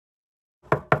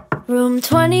Room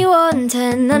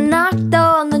 2110, I knocked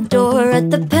on the door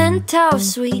at the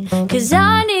penthouse suite, 'cause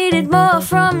I needed more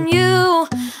from you.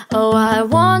 Oh, I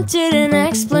wanted an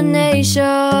explanation.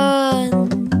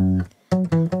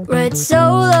 Red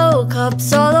Solo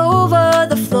cups all over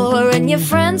the floor, and your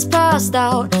friends passed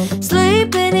out,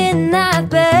 sleeping in that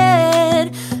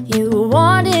bed you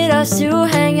wanted us to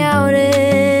hang out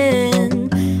in.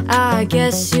 I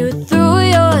guess you threw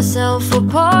yourself a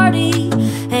party,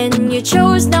 and you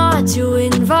chose not to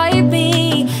invite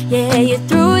me. Yeah, you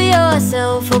threw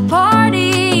yourself a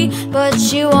party, but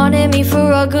you wanted me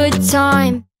for a good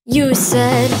time. You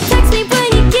said, text me when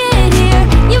you get here.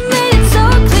 You made it so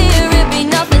clear it'd be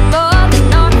nothing more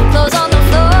than our clothes on the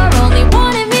floor. Only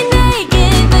wanted me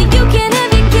naked, but you can't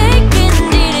have your cake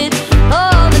and eat it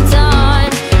all the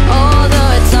time, all the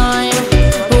time.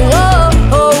 Whoa,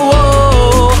 whoa,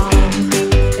 whoa.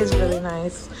 It's really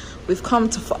nice. We've come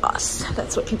to floss,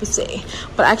 that's what people say.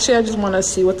 But actually I just want to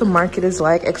see what the market is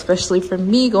like, especially for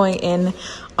me going in.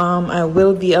 I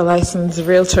will be a licensed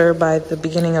realtor by the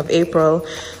beginning of April,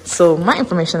 so my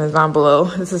information is down below.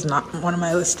 This is not one of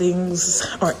my listings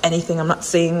or anything. I'm not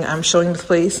saying I'm showing this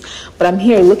place, but I'm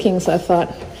here looking, so I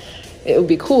thought it would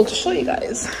be cool to show you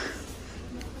guys.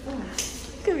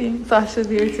 Look at me, Sasha's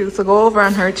here too, so go over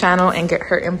on her channel and get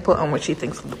her input on what she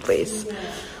thinks of the place.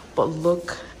 But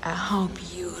look at how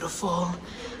beautiful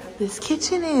this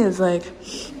kitchen is. Like,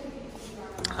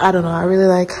 I don't know,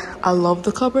 I love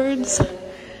the cupboards.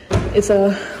 It's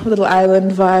a little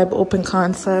island vibe, open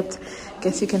concept.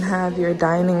 Guess you can have your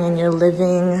dining and your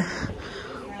living.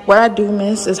 What I do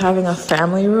miss is having a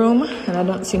family room, and I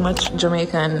don't see much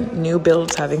Jamaican new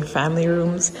builds having family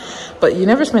rooms. But you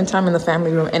never spend time in the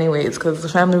family room anyways, because the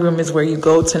family room is where you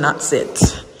go to not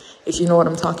sit. If you know what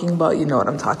I'm talking about, you know what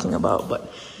I'm talking about.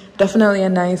 But definitely a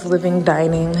nice living,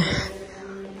 dining,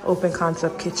 open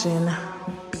concept kitchen.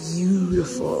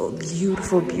 Beautiful,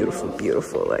 beautiful, beautiful,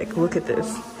 beautiful. Like, look at this.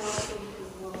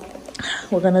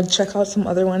 We're gonna check out some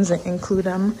other ones and include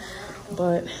them,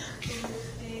 but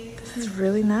this is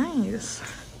really nice.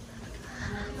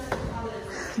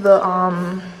 The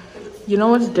you know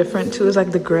what's different too is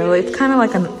like the grill. It's kind of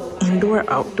like an indoor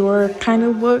outdoor kind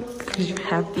of look, because you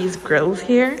have these grills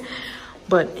here,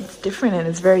 but it's different and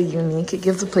it's very unique. It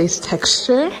gives the place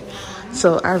texture,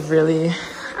 so I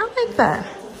like that.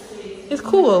 It's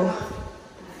cool.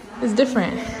 It's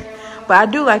different. But I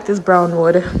do like this brown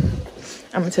wood.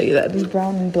 I'm gonna tell you that. This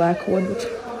brown and black wood looks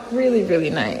really, really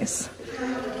nice.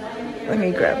 Let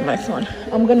me grab my phone.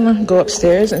 I'm gonna go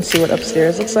upstairs and see what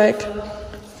upstairs looks like,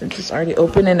 since it's already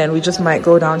open, and then we just might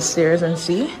go downstairs and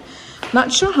see.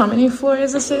 Not sure how many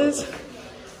floors this is,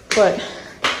 but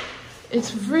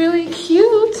it's really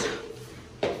cute.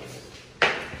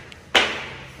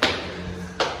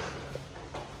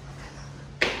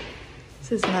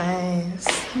 This is nice.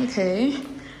 Okay.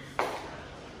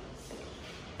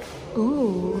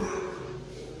 Ooh.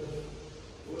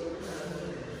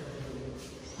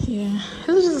 Yeah,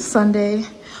 it was just a Sunday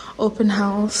open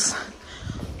house.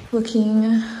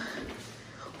 Looking.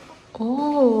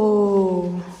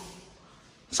 Oh.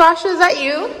 Sasha, is that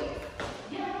you?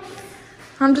 Yeah.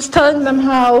 I'm just telling them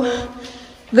how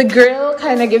the grill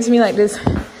kind of gives me like this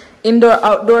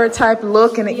indoor-outdoor type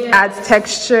look, and it adds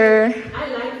texture.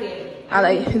 I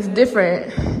like it's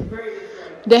different.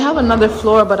 They have another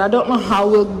floor, but I don't know how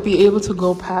we'll be able to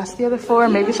go past the other floor.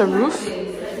 Maybe it's a roof.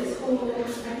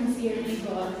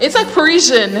 It's like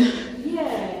Parisian.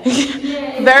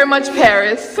 Yeah. Very much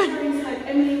Paris.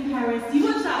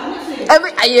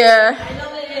 Yeah.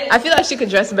 I feel like she could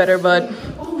dress better, but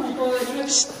oh my god,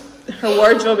 her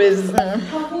wardrobe is. Her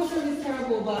wardrobe is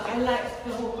terrible, but I like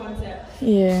the whole concept.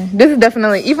 Yeah, this is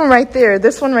definitely, even right there.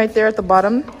 This one right there at the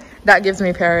bottom. That gives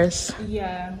me Paris.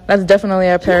 Yeah. That's definitely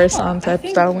a Paris type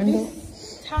style window.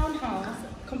 This townhouse,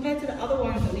 compared to the other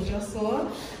ones that we just saw,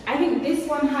 I think this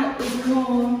one is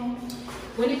more,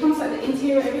 when it comes to the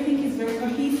interior, everything is very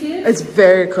cohesive. It's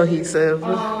very cohesive.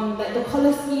 Like the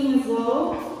color scheme as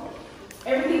well.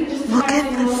 Everything just look at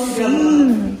the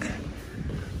sink.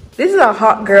 This is a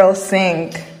hot girl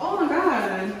sink. Oh my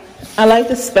god. I like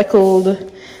the speckled,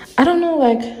 I don't know,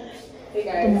 like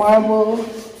the marble.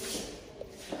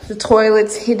 The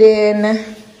toilet's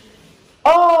hidden.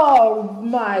 Oh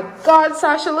my god,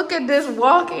 Sasha, look at this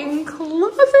walk-in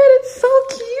closet. It's so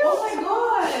cute. Oh my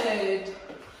god.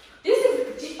 This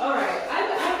is alright.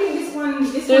 I think this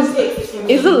one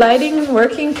is the lighting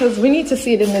working? Because we need to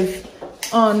see it in this.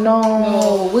 Oh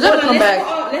no. We're gonna come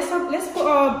back. Let's put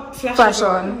our flash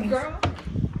on. Girl.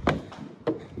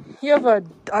 You have a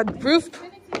roof.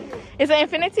 Is it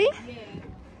infinity? Yeah.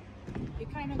 You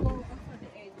kind of go.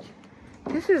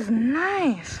 This is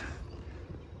nice.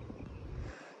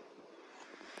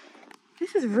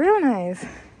 This is real nice.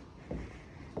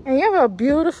 And you have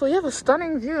a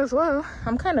stunning view as well.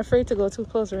 I'm kind of afraid to go too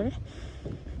close, right?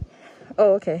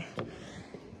 Oh, okay.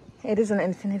 It is an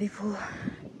infinity pool.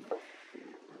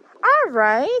 All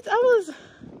right.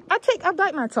 I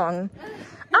bite my tongue.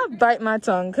 I bite my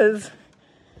tongue because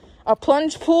a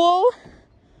plunge pool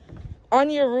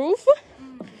on your roof.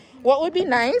 What would be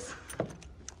nice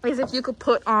is if you could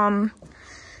put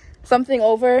something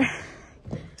over.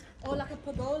 Oh, like a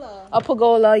pergola. A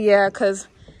pergola, yeah, because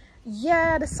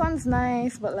yeah, the sun's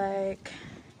nice, but like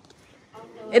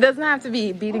it doesn't have to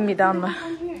be beating me down.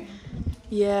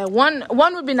 Yeah, one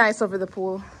would be nice over the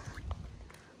pool.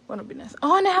 One would be nice.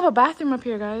 Oh, and they have a bathroom up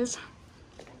here, guys.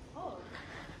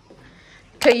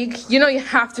 Okay, you know you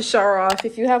have to shower off.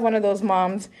 If you have one of those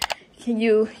moms,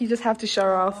 you just have to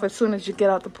shower off as soon as you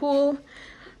get out the pool.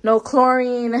 No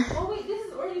chlorine. Oh wait, this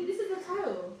is a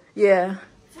tile. Yeah.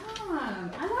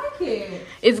 Damn, I like it.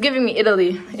 It's giving me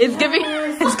Italy. It's giving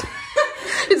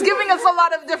it's giving us a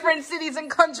lot of different cities and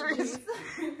countries.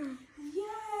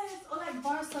 Yes, or like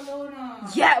Barcelona.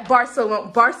 Yeah,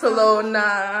 Barcelona.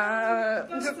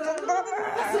 You're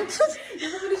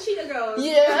one of the cheetah girls.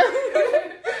 Yeah.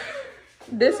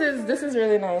 This is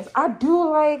really nice. I do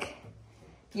like.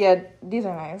 Yeah, these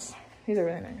are nice. These are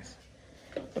really nice.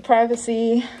 The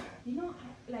privacy. You know,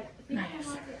 like nice.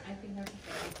 I think that's the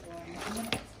one. I'm gonna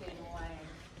explain why.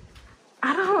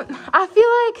 I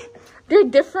feel like they're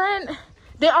different.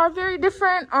 They are very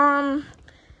different. And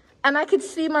I could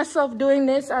see myself doing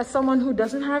this as someone who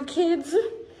doesn't have kids,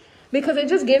 because it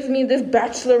just gives me this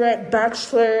bachelor.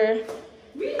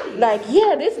 Really? Like,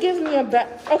 yeah, this gives me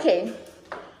okay.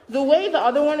 The way the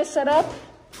other one is set up,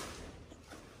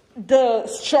 the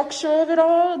structure of it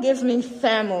all gives me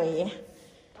family.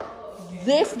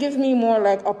 This gives me more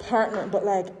like apartment, but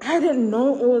like I didn't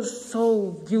know it was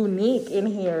so unique in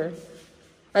here.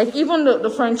 Like even the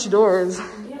French doors.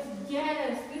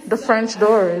 Yes. The French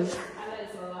doors. I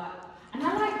like this a lot. And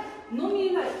I like,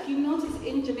 normally like you notice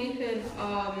in Jamaican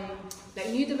like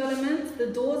new developments, the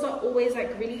doors are always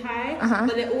like really high,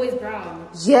 but they're always brown.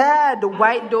 Yeah, the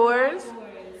white doors.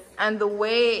 And the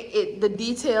way the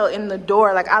detail in the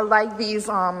door, like I like these,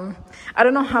 I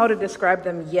don't know how to describe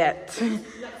them yet.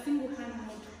 Like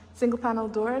single panel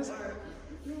doors?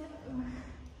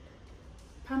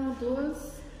 Panel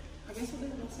doors? I guess what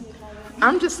they're single panel.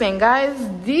 I'm just saying, guys,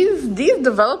 these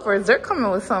developers, they're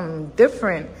coming with something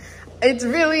different. It's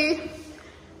really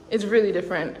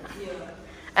different. Yeah.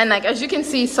 And like, as you can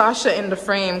see, Sasha in the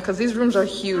frame, because these rooms are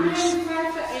huge. I'm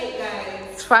 5'8",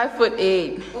 guys. It's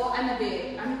 5'8". Oh, and a bit.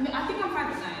 I think I'm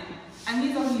 5'9", and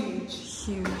these are huge.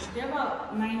 Huge. They're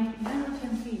about 9 or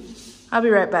 10 feet. I'll be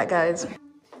right back, guys.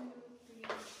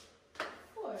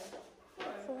 4.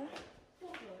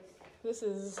 This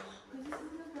is,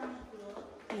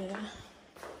 yeah.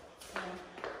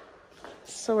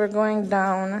 So we're going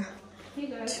down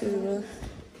to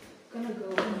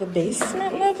the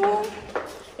basement level.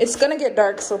 It's gonna get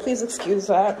dark, so please excuse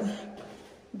that.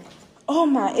 Oh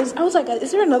my, I was like,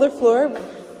 is there another floor?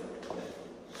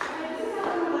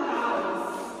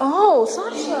 Oh,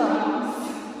 Sasha.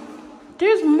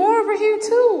 There's more over here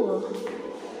too.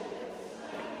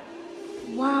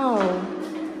 Wow.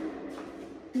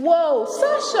 Whoa,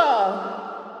 Sasha.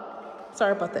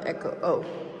 Sorry about the echo. Oh,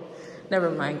 never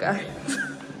mind, guys.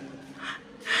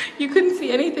 You couldn't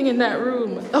see anything in that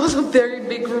room. That was a very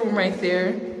big room right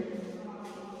there.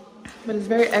 But it's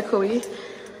very echoey.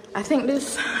 I think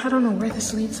I don't know where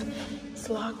this leads. It's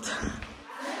locked.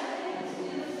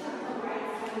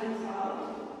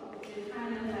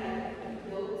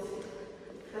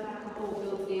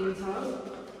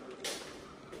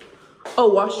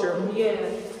 Oh, washroom. Yeah.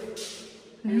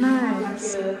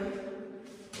 Nice.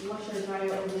 Washer and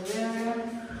dryer over there.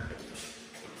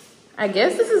 I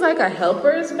guess this is like a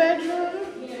helper's bedroom.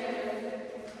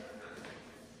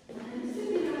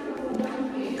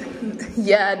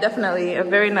 Yeah, definitely a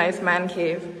very nice man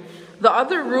cave. The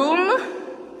other room,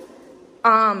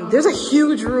 there's a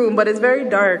huge room, but it's very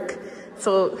dark,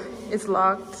 so it's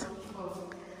locked.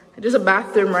 There's a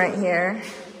bathroom right here.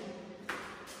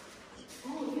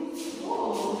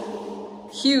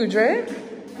 Huge, right?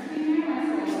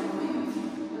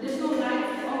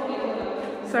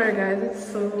 Sorry guys,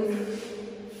 it's so...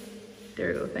 There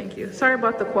we go, thank you. Sorry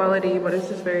about the quality, but it's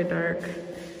just very dark.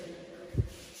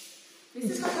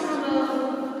 This is like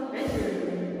another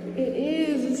bedroom. It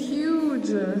is, it's huge.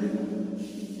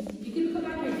 You can put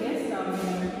like your guests down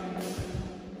there.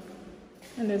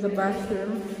 And there's a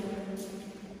bathroom.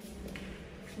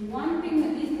 One thing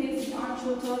that these places aren't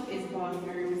short of is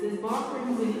bathrooms. There's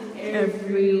bathrooms in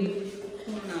every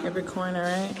corner. Every corner,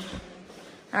 right?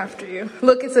 After you.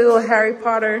 Look, it's a little Harry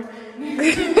Potter.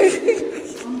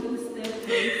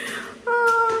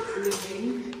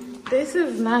 This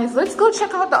is nice. Let's go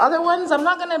check out the other ones. I'm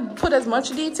not gonna put as much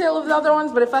detail of the other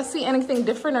ones, but if I see anything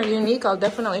different or unique, I'll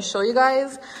definitely show you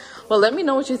guys. Well, let me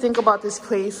know what you think about this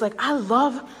place. Like, I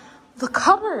love the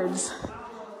cupboards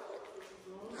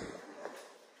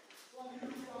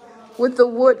with the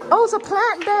wood. Oh, it's a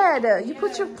plant bed. You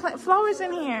put your flowers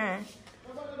in here.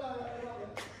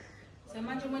 So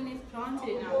imagine when they've planted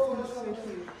it now. It's so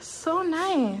cute. So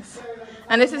nice.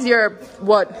 And this is your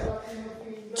what?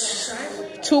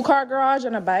 2-car garage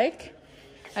and a bike.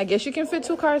 I guess you can fit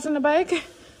 2 cars in a bike.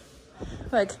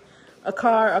 Like a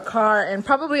car, and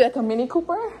probably like a Mini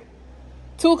Cooper.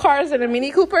 2 cars and a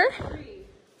Mini Cooper.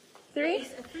 3?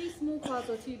 3 small cars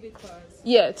or 2 big cars.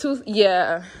 Yeah, 2.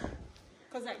 Yeah.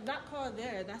 Cause like that car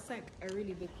there, that's like a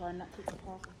really big car, and that takes a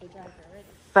half of the drive already.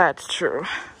 That's true.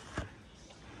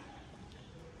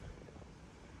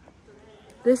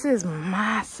 This is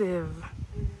massive.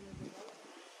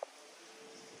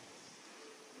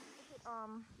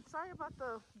 Sorry about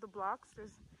the blocks.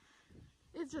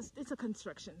 It's a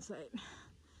construction site.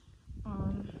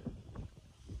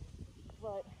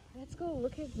 But let's go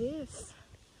look at this.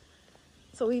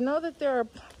 So we know that there are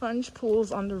plunge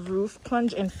pools on the roof,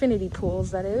 plunge infinity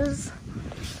pools, that is.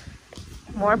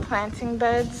 More planting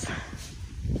beds.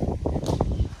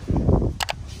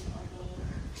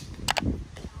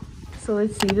 So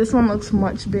let's see, this one looks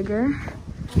much bigger.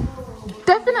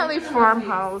 Definitely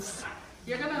farmhouse.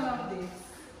 You're gonna love this.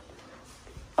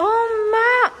 Oh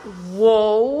my,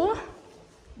 whoa.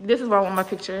 This is where I want my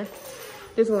picture.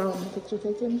 This is where I want my picture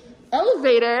taken.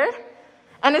 Elevator.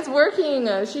 And it's working.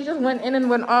 She just went in and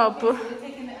went up. You're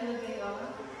taking the elevator.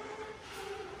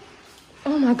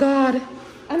 Oh my God.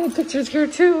 I need pictures here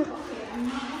too.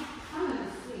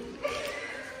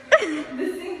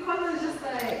 This thing color is just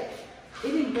like,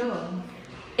 it didn't go.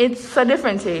 It's a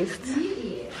different taste.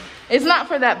 Yeah. It's not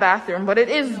for that bathroom, but it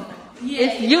is. Yeah,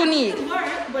 it's unique. It work,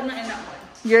 but not in that one.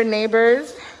 Your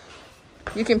neighbors.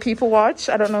 You can people watch.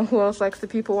 I don't know who else likes to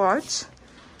people watch.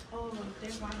 Oh,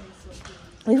 their vine is so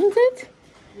cute. Isn't it?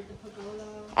 With the pergola.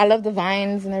 I love the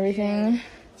vines and everything.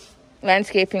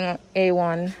 Landscaping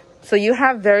A1. So you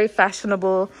have very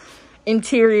fashionable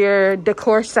interior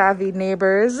decor savvy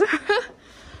neighbors.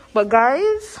 But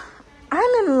guys,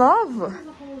 I'm in love.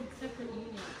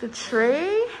 The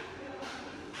tray.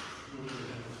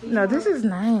 No, this is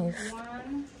nice.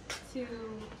 1, 2,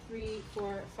 3,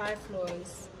 4, 5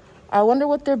 floors. I wonder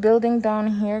what they're building down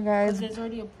here, guys. There's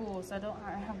already a pool, so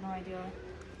I have no idea.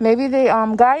 Maybe they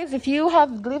guys, if you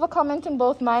have, leave a comment in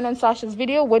both mine and Sasha's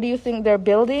video. What do you think they're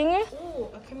building? Oh,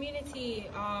 a community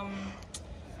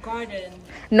garden.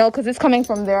 No, because it's coming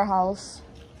from their house.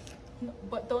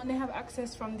 But don't they have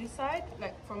access from this side,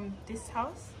 like from this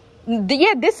house?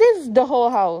 Yeah, this is the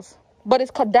whole house, but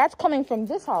that's coming from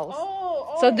this house.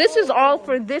 So this is all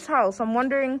for this house. I'm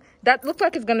wondering, that looks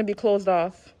like it's going to be closed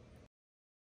off.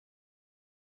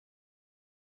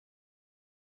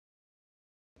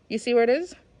 You see where it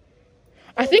is?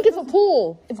 I think it's a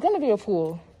pool. It's going to be a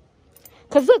pool.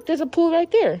 Because look, there's a pool right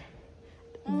there.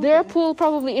 Okay. Their pool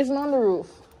probably isn't on the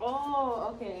roof.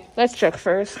 Oh, okay. Let's check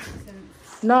first.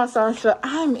 No, Sasha,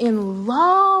 I'm in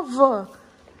love.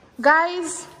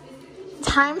 Guys,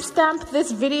 timestamp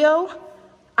this video.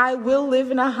 I will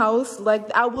live in a house. Like,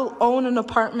 I will own an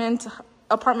apartment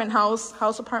house,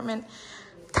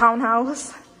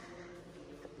 townhouse.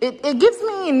 It gives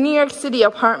me New York City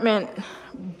apartment,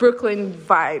 Brooklyn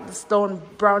vibes,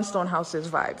 brownstone houses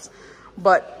vibes.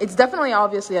 But it's definitely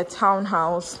obviously a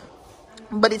townhouse.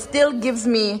 But it still gives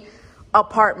me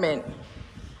apartment.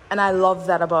 And I love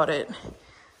that about it.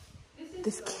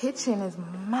 This kitchen is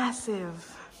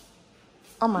massive.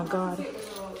 Oh my God.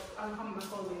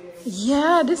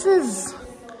 Yeah, this is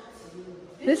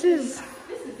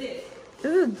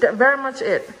very much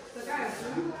it. So guys,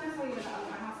 remember when I told you about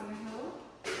my house on the hill?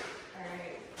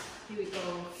 Alright, here we go.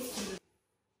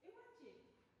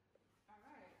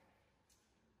 Alright.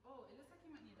 Oh, it looks like you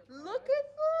might need a Look at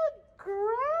the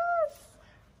grass.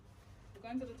 We're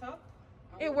going to the top?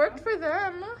 It worked for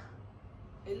them.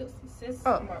 It says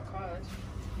Oh. Mark College.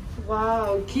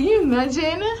 Wow, can you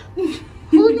imagine?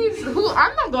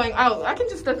 I'm not going out. I can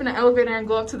just step in an elevator and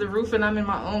go up to the roof and I'm in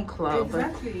my own club.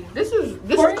 Exactly. This is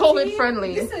COVID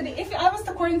friendly. Listen, if I was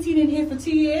to quarantine in here for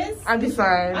 2 years, I'd be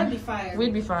fine. I'd be fine.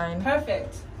 We'd be fine.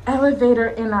 Perfect. Elevator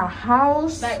in a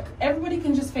house. Like, everybody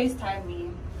can just FaceTime me.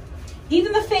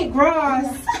 Even the fake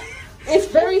grass. It's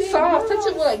very soft. Touch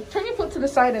it, like, turn your foot to the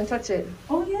side and touch it.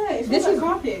 Oh yeah, it feels like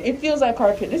carpet. It feels like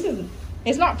carpet.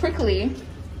 It's not prickly.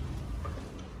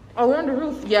 Oh, we're on the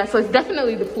roof. Yeah, so it's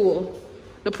definitely the pool.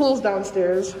 The pool's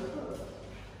downstairs.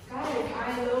 Guys,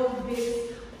 I love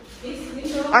this. This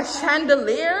window. A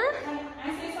chandelier? Can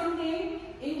I say something?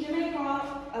 In Jamaica,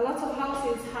 a lot of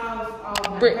houses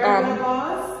have Burglar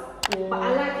bars. Yeah. But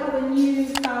I like how the new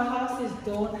style houses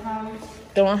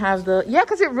don't have the... Yeah,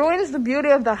 because it ruins the beauty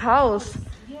of the house.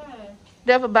 Yeah.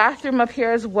 They have a bathroom up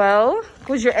here as well.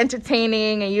 Because you're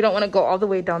entertaining and you don't want to go all the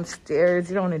way downstairs.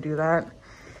 You don't want to do that.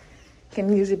 You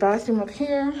can use your bathroom up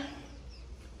here.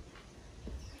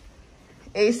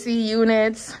 AC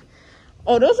units.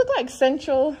 Oh, those look like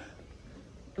central.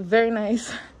 Very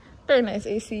nice. Very nice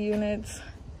AC units.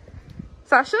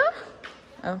 Sasha?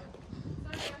 Oh. Sorry,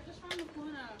 I'm just trying to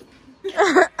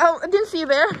corner. Oh, I didn't see you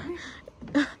there.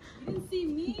 You didn't see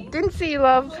me? Didn't see you,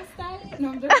 love. No,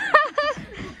 I'm just...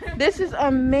 This is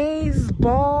amazing.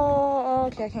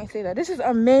 Okay, I can't say that. This is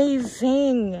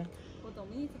amazing. Hold on,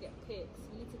 we need to get pics.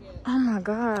 We need to get... Oh my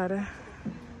God.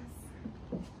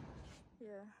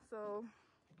 Yeah, so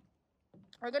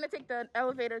we're gonna take the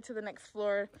elevator to the next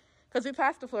floor because we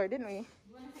passed the floor, didn't we?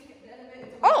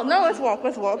 Oh no, let's walk.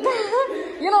 Let's walk.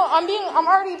 You know, I'm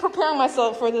already preparing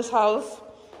myself for this house.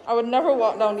 I would never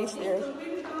walk down these stairs. The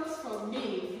windows for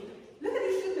me. Look at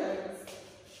these windows.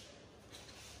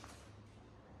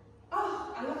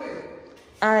 Oh, I love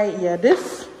it. Yeah,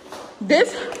 this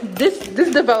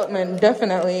development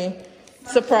definitely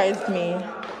surprised me.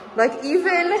 Like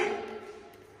even,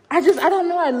 I don't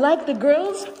know, I like the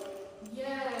grills.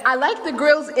 Yeah. I like the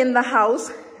grills in the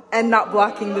house and not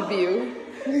blocking the view.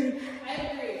 I agree.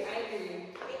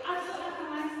 It adds like a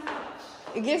nice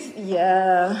touch. It gives,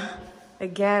 yeah.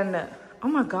 Again, oh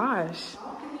my gosh.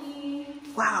 Balcony.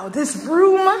 Wow, this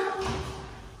room.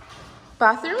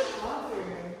 Bathroom?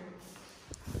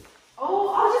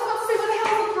 Oh, I was just about to say, what the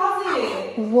hell is the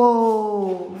closet?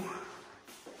 Whoa.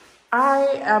 I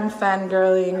am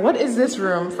fangirling. What is this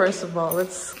room, first of all?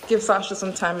 Let's give Sasha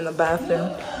some time in the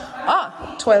bathroom.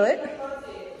 Ah, toilet.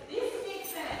 This makes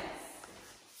sense.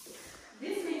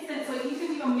 This makes sense. So you can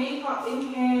do your makeup in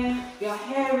here, your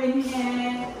hair in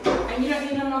here, and you don't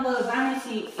need another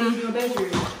vanity in your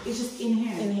bedroom. It's just in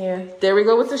here. In here. There we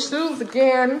go with the shoes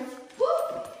again. Woo!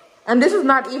 And this is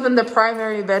not even the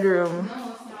primary bedroom.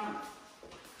 No, it's not.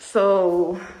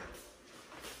 So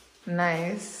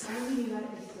nice. I really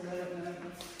like this development.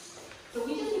 So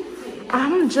we just need to take it.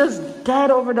 I'm just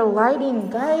dead over the lighting,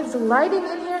 guys. The lighting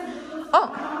in here. Oh,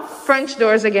 French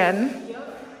doors again.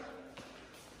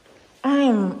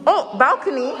 Oh,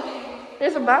 balcony.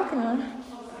 There's a balcony.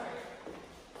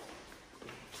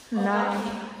 Nice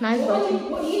balcony.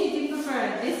 What unit do you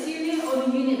prefer? This unit or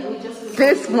the unit that we just looked at?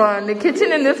 This one, the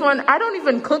kitchen in this one. I don't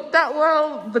even cook that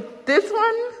well, but this one.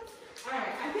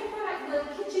 Alright, I think I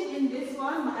like the kitchen in this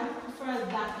one, but I prefer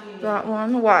that unit. That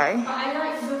one. Why? But I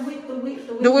like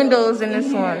The windows in this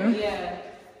here. one. Yeah.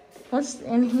 What's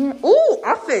in here? Ooh,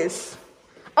 office.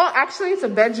 Oh, actually, it's a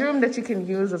bedroom that you can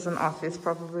use as an office,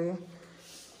 probably.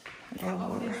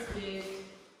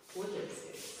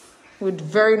 With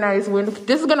very nice window.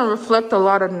 This is gonna reflect a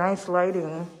lot of nice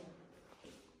lighting.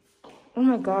 Oh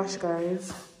my gosh,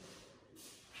 guys.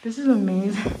 This is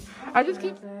amazing. I just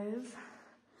keep guys.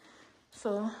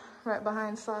 So, right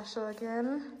behind Sasha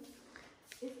again.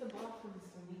 It's the bathrooms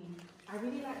for me. I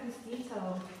really like this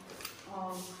detail.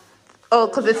 Oh,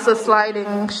 because it's a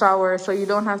sliding shower, so you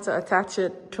don't have to attach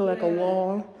it to like a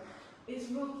wall. It's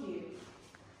real cute.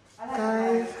 I like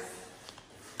Guys. the bags.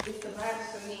 It's the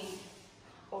bags for me.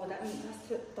 Oh, that means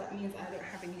I don't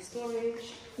have any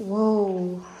storage.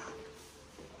 Whoa.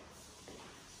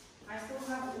 I still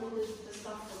have all the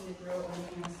stuff from the grill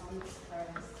and my son's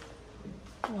friends.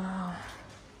 Wow.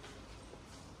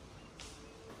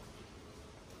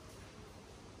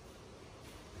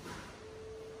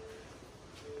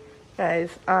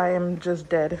 Guys, I am just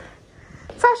dead.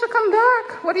 Sasha, come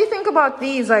back. What do you think about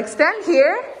these? Like, stand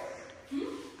here.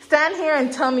 Stand here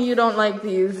and tell me you don't like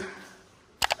these. Oh,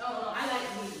 no, I like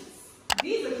these.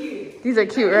 These are cute. These are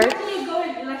cute, right? When you go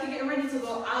in, like, you get ready to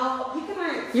go out, you can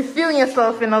like... You're feeling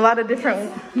yourself in a lot of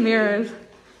different mirrors.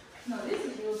 No, this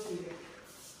is real cute.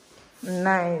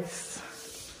 Nice.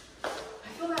 I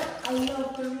feel like I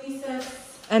love the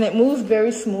recess. And it moves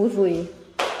very smoothly.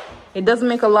 It doesn't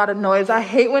make a lot of noise. I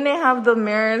hate when they have the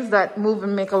mirrors that move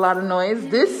and make a lot of noise.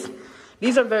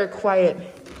 These are very quiet.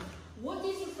 What do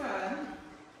you prefer?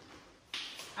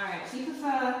 Alright, do you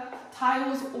prefer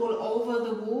tiles all over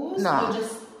the walls? No. Or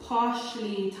just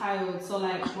partially tiled? So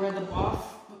like where the bath,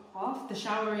 the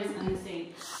shower is and the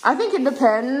sink? I think it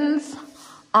depends.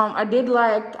 I do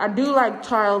like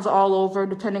tiles all over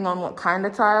depending on what kind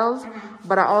of tiles.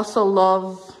 But I also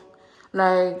love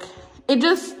like... It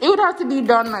would have to be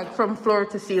done like from floor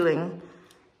to ceiling.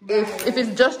 if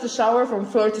it's just the shower from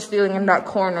floor to ceiling in that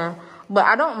corner. But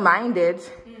I don't mind it.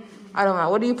 I don't know.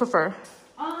 What do you prefer?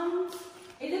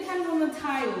 It depends on the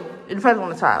tile. It depends on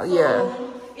the tile, so yeah.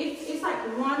 It's like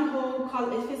one whole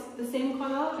color. If it's the same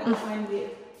color, I don't mind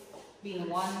it being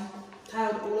one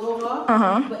tile all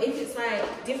over. But if it's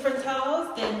like different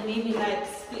tiles, then maybe like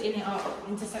splitting it up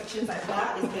into sections like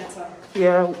that is better.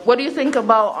 Yeah. What do you think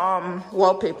about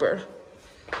wallpaper?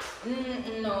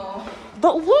 No.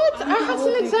 But what? I have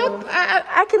some examples.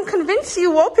 I can convince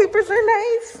you wallpapers are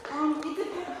nice.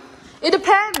 It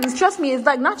depends. Trust me, it's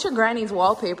like not your granny's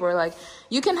wallpaper. Like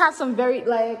you can have some very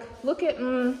like look at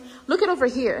over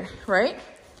here, right?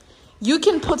 You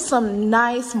can put some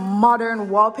nice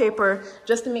modern wallpaper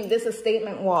just to make this a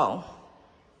statement wall.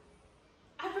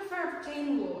 I prefer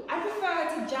plain wall. I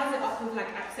prefer to jazz it up with like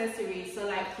accessories. So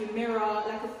like your mirror,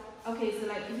 like okay, so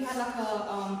like if you have like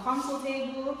a console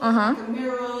table, like a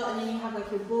mirror, and then you have like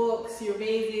your books, your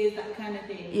vases, that kind of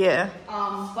thing. Yeah.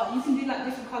 But you can do like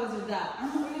different colors with that.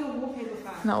 I'm not really a wallpaper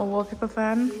fan. Not a wallpaper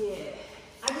fan? Yeah.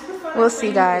 I just prefer we'll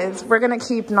see, guys. We're gonna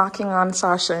keep knocking on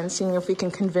Sasha and seeing if we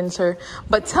can convince her.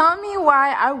 But tell me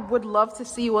why I would love to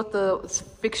see what the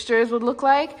fixtures would look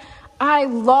like. I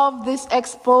love this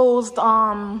exposed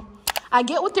I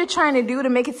get what they're trying to do to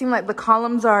make it seem like the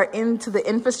columns are into the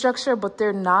infrastructure, but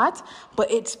they're not.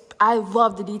 But I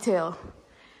love the detail.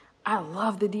 I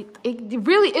love the detail. It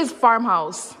really is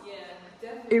farmhouse. Yeah,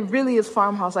 definitely. It really is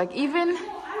farmhouse. Like even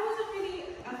I wasn't really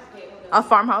a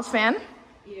farmhouse fan.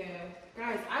 Yeah,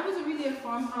 guys, I wasn't really a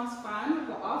farmhouse fan,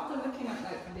 but after looking at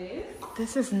like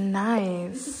this is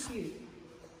nice. This is cute.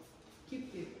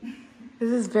 Cute.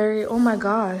 This is very. Oh my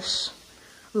gosh,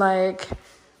 like.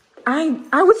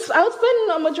 I would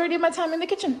spend a majority of my time in the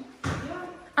kitchen. Yeah.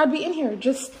 I'd be in here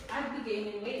just. I'd be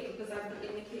gaining weight because I'd be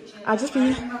in the kitchen. I'd just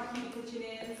be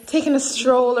taking a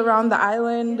stroll around the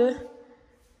island. Yeah.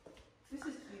 This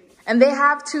is cute. And they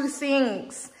have 2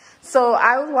 sinks. So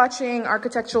I was watching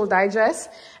Architectural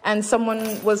Digest, and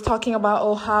someone was talking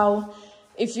about how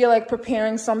if you're like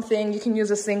preparing something, you can use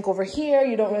a sink over here.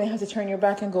 You don't really have to turn your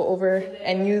back and go over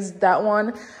and use that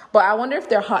one. But I wonder if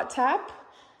they're hot tap.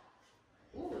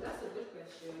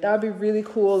 That would be really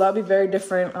cool. That would be very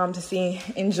different to see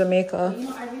in Jamaica. You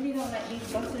know, I really don't like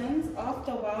these buttons.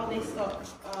 After a while, they stop.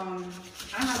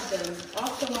 I have them.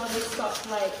 After a while, they stop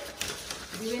like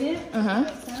doing it. That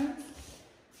makes sense.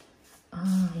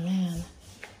 Oh man.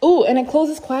 Oh, and it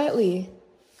closes quietly.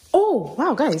 Oh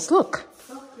wow, guys, look.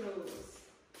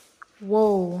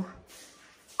 Whoa.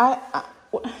 I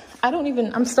don't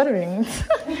even. I'm stuttering.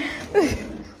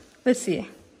 Let's see.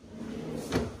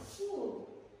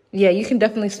 Yeah, you can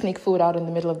definitely sneak food out in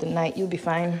the middle of the night. You'll be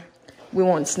fine. We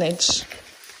won't snitch.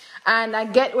 And I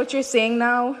get what you're saying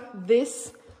now.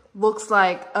 This looks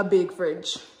like a big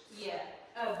fridge. Yeah,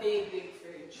 a big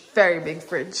fridge. Very big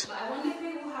fridge. But I wonder if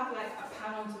they will have like a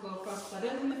panel to go across. But I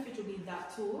don't think the fridge will be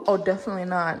that tall. Oh, definitely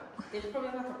not. There's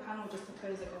probably like a panel just to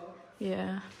close it off.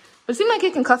 Yeah. But it seems like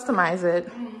you can customize it.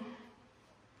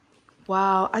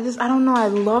 Wow. I don't know. I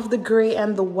love the gray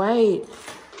and the white.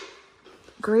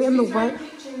 Gray and the white.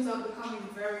 Kitchens are becoming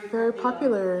very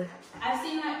popular. I've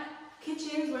seen like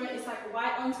kitchens where it's like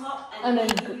white on top and then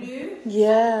blue.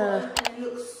 Yeah. And it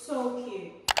looks so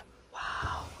cute.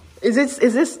 Wow. Is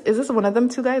this one of them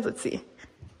 2 guys? Let's see.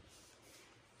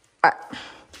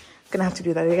 Gonna have to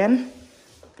do that again.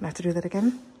 Could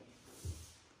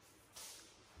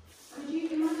you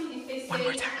imagine if they say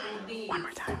One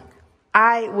more time.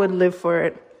 I would live for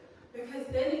it. Because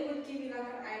then it would give you like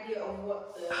an idea of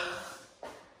what it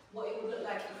would look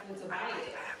like if you were to buy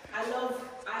it.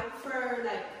 I prefer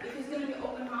like if it's gonna be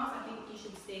open house, I think you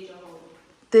should stage a home.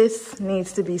 This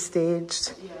needs to be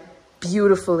staged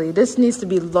beautifully. This needs to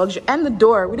be luxury. And the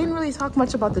door. We didn't really talk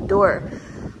much about the door.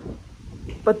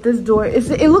 But this door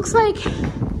it looks like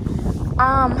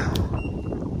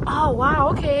oh wow,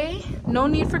 okay. No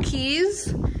need for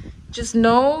keys. Just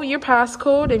know your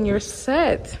passcode and you're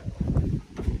set.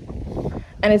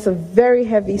 And it's a very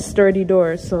heavy, sturdy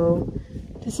door, so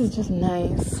this is just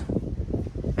nice.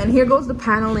 And here goes the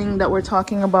paneling that we're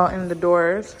talking about in the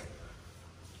doors.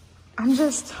 Did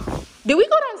we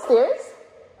go downstairs?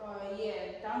 Yeah,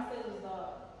 downstairs is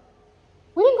dark.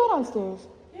 We didn't go downstairs.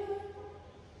 Yeah.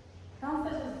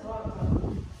 Downstairs is dark.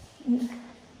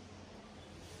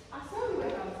 I saw we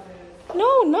went downstairs.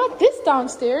 No, not this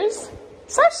downstairs.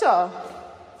 Sasha.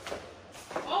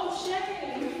 Oh, shit.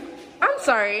 I'm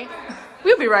sorry.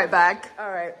 We'll be right back. All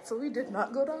right, so we did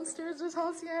not go downstairs this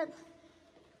house yet.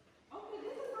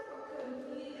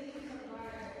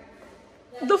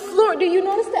 The floor, do you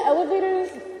notice the elevators,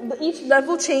 each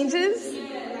level changes?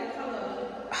 Yeah, that color.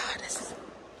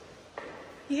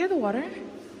 You hear the water?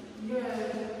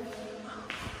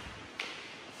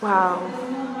 Wow.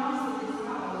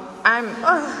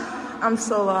 I'm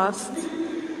so lost.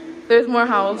 There's more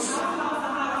house.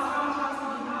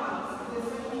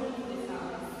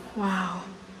 Wow.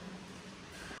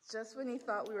 Just when you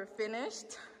thought we were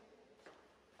finished,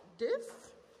 this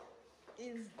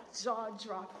is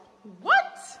jaw-dropping.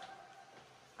 What?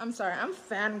 I'm sorry, I'm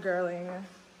fangirling.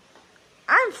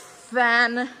 I'm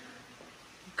fangirling.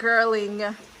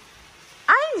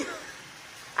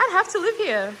 I'd have to live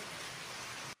here.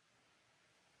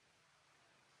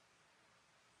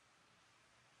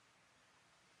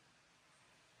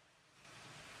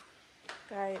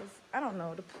 Guys, I don't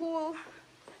know, the pool,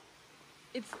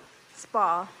 it's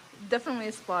spa, definitely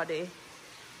a spa day.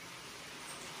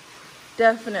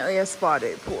 Definitely a spa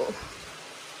day pool.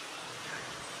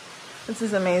 This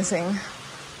is amazing.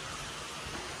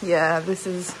 Yeah, this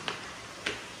is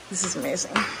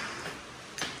amazing.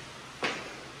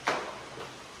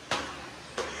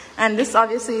 And this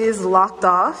obviously is locked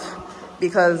off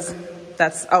because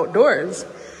that's outdoors.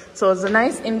 So it's a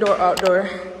nice indoor-outdoor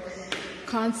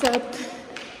concept.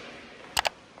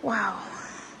 Wow.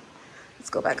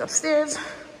 Let's go back upstairs.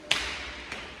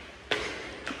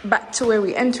 Back to where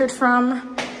we entered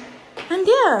from. And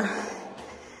yeah,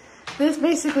 this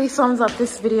basically sums up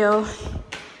this video.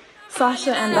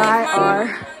 Sasha and I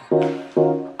are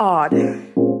odd.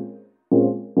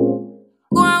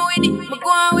 Go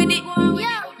on with it.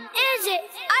 Yeah, is it?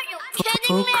 Are you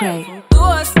kidding me?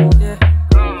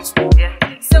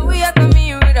 So we are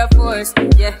coming with a force,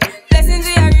 yeah. Blessings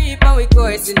we are reaping, we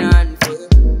coursing on.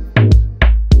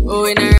 Oh, in our